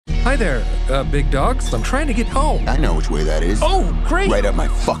Hi there, big dogs. I'm trying to get home. I know which way that is. Oh, great! Right up my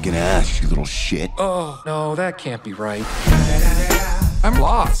fucking ass, you little shit. Oh, no, that can't be right. I'm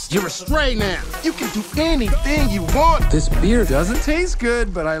lost. You're astray now. You can do anything you want. This beer doesn't taste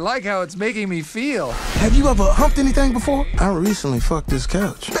good, but I like how it's making me feel. Have you ever humped anything before? I recently fucked this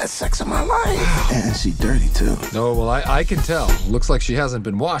couch. Best sex of my life. And she dirty, too. No, well, I can tell. Looks like she hasn't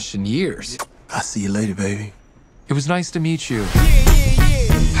been washed in years. I'll see you later, baby. It was nice to meet you.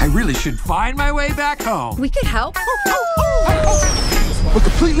 I really should find my way back home. We could help. We're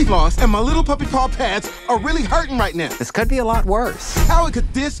completely lost, and my little puppy paw pads are really hurting right now. This could be a lot worse. How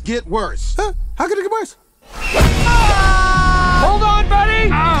could this get worse? Huh? How could it get worse? Hold on, buddy!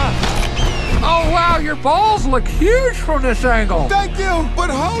 Oh, wow, your balls look huge from this angle. Thank you, but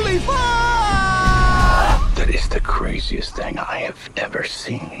holy fuck! That is the craziest thing I have ever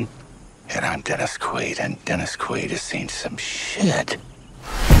seen. And I'm Dennis Quaid, and Dennis Quaid has seen some shit.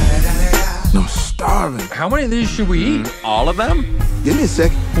 I'm starving. How many of these should we eat? All of them? Give me a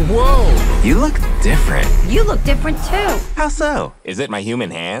second. Whoa! You look different. You look different too. How so? Is it my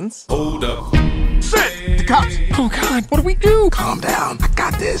human hands? Hold up. Sit! The cops! Oh, God, what do we do? Calm down. I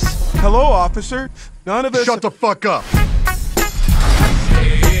got this. Hello, officer. None of us... Shut the fuck up.